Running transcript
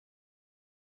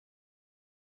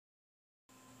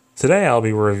Today I'll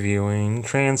be reviewing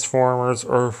Transformers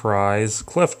Earthrise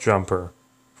Cliffjumper.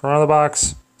 Front of the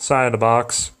box, side of the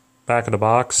box, back of the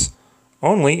box.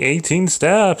 Only 18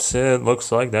 steps. It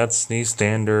looks like that's the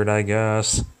standard, I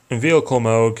guess. In vehicle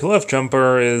mode,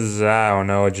 Cliffjumper is, I don't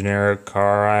know, a generic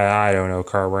car. I don't know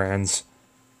car brands.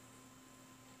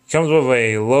 It comes with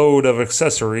a load of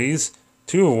accessories,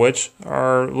 two of which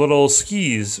are little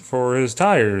skis for his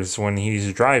tires when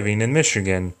he's driving in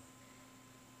Michigan.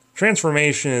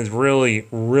 Transformation is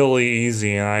really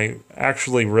easy, and I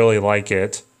actually really like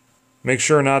it. Make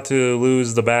sure not to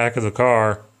lose the back of the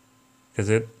car, because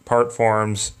it part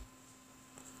forms.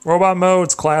 Robot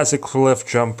mode's classic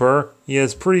Cliffjumper. He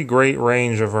has pretty great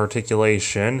range of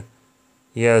articulation.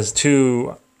 He has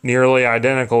two nearly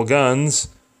identical guns.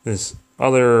 This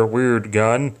other weird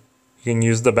gun, you can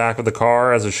use the back of the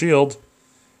car as a shield.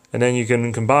 And then you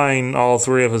can combine all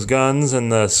three of his guns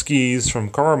and the skis from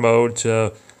car mode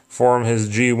to form his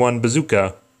G1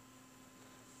 bazooka.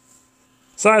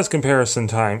 Size comparison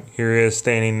time. Here he is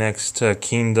standing next to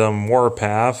Kingdom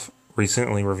Warpath.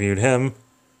 Recently reviewed him.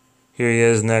 Here he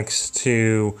is next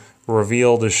to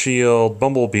Reveal the Shield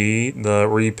Bumblebee, the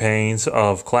repaint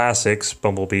of Classics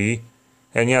Bumblebee.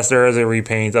 And yes, there is a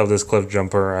repaint of this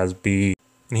Cliffjumper as B.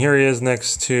 And here he is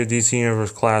next to DC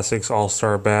Universe Classics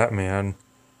All-Star Batman.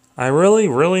 I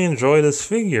really enjoy this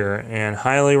figure and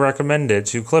highly recommend it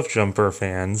to Cliffjumper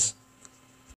fans.